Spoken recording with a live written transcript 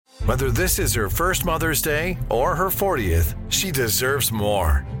Whether this is her first Mother's Day or her 40th, she deserves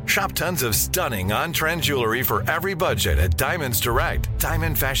more. Shop tons of stunning on-trend jewelry for every budget at Diamonds Direct.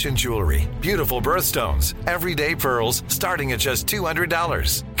 Diamond fashion jewelry, beautiful birthstones, everyday pearls starting at just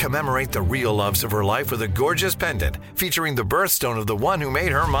 $200. Commemorate the real loves of her life with a gorgeous pendant featuring the birthstone of the one who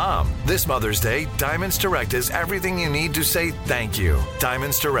made her mom. This Mother's Day, Diamonds Direct is everything you need to say thank you.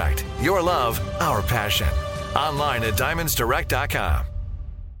 Diamonds Direct. Your love, our passion. Online at diamondsdirect.com.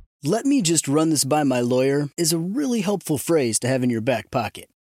 "Let me just run this by my lawyer" is a really helpful phrase to have in your back pocket.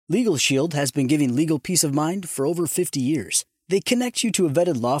 Legal Shield has been giving legal peace of mind for over 50 years. They connect you to a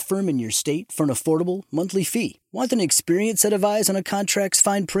vetted law firm in your state for an affordable monthly fee. Want an experienced set of eyes on a contract's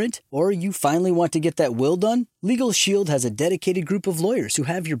fine print? Or you finally want to get that will done? Legal Shield has a dedicated group of lawyers who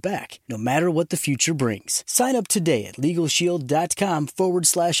have your back, no matter what the future brings. Sign up today at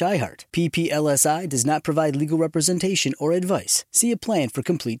LegalShield.com/iHeart. PPLSI does not provide legal representation or advice. See a plan for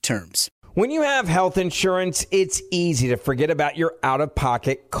complete terms. When you have health insurance, it's easy to forget about your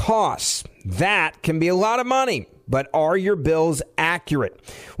out-of-pocket costs. That can be a lot of money. But are your bills accurate?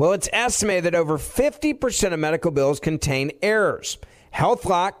 Well, it's estimated that over 50% of medical bills contain errors.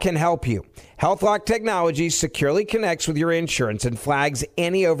 HealthLock can help you. HealthLock technology securely connects with your insurance and flags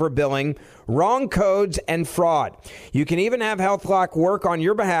any overbilling, wrong codes, and fraud. You can even have HealthLock work on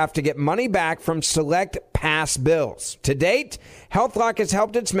your behalf to get money back from select past bills. To date, HealthLock has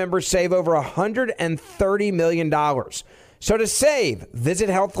helped its members save over $130 million. So to save, visit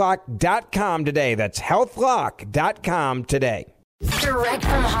healthlock.com today. That's healthlock.com today. Direct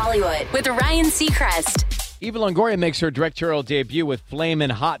from Hollywood with Ryan Seacrest. Eva Longoria makes her directorial debut with Flamin'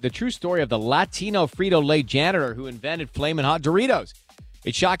 Hot, the true story of the Latino Frito-Lay janitor who invented Flamin' Hot Doritos.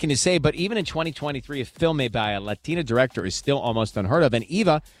 It's shocking to say, but even in 2023, a film made by a Latina director is still almost unheard of, and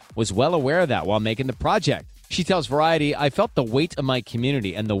Eva was well aware of that while making the project. She tells Variety, "I felt the weight of my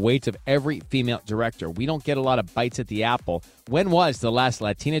community and the weight of every female director. We don't get a lot of bites at the apple. When was the last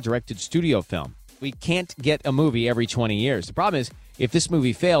Latina-directed studio film? We can't get a movie every 20 years. The problem is, if this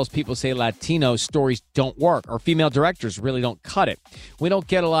movie fails, people say Latino stories don't work or female directors really don't cut it. We don't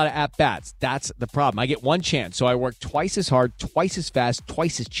get a lot of at-bats. That's the problem. I get one chance, so I work twice as hard, twice as fast,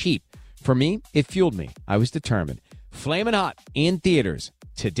 twice as cheap. For me, it fueled me. I was determined." Flamin' Hot in theaters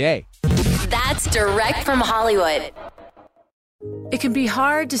today. That's direct from Hollywood. It can be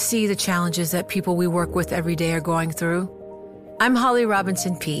hard to see the challenges that people we work with every day are going through. I'm Holly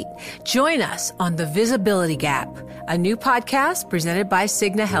Robinson Pete. Join us on The Visibility Gap, a new podcast presented by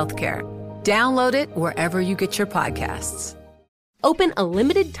Cigna Healthcare. Download it wherever you get your podcasts. Open a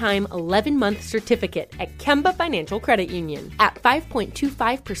limited-time 11-month certificate at Kemba Financial Credit Union. At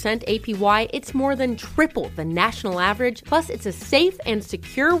 5.25% APY, it's more than triple the national average, plus it's a safe and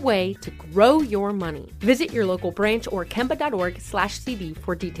secure way to grow your money. Visit your local branch or kemba.org/cd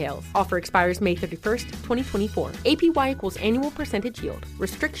for details. Offer expires May 31st, 2024. APY equals annual percentage yield.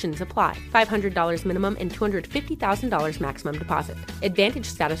 Restrictions apply. $500 minimum and $250,000 maximum deposit. Advantage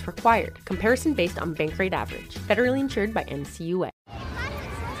status required. Comparison based on bank rate average. Federally insured by NCUA.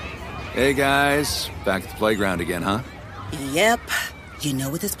 Hey guys, back at the playground again, huh? Yep. You know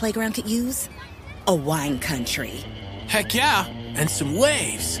what this playground could use? A wine country. Heck yeah, and some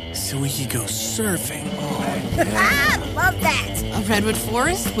waves so we could go surfing. Oh, yeah. Ah, love that. A redwood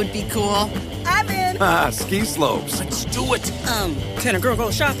forest would be cool. I'm in. Ski slopes. Let's do it. Can a girl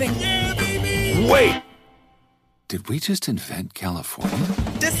go shopping? Yeah, baby. Wait! Did we just invent California?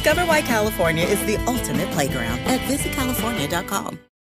 Discover why California is the ultimate playground at visitcalifornia.com.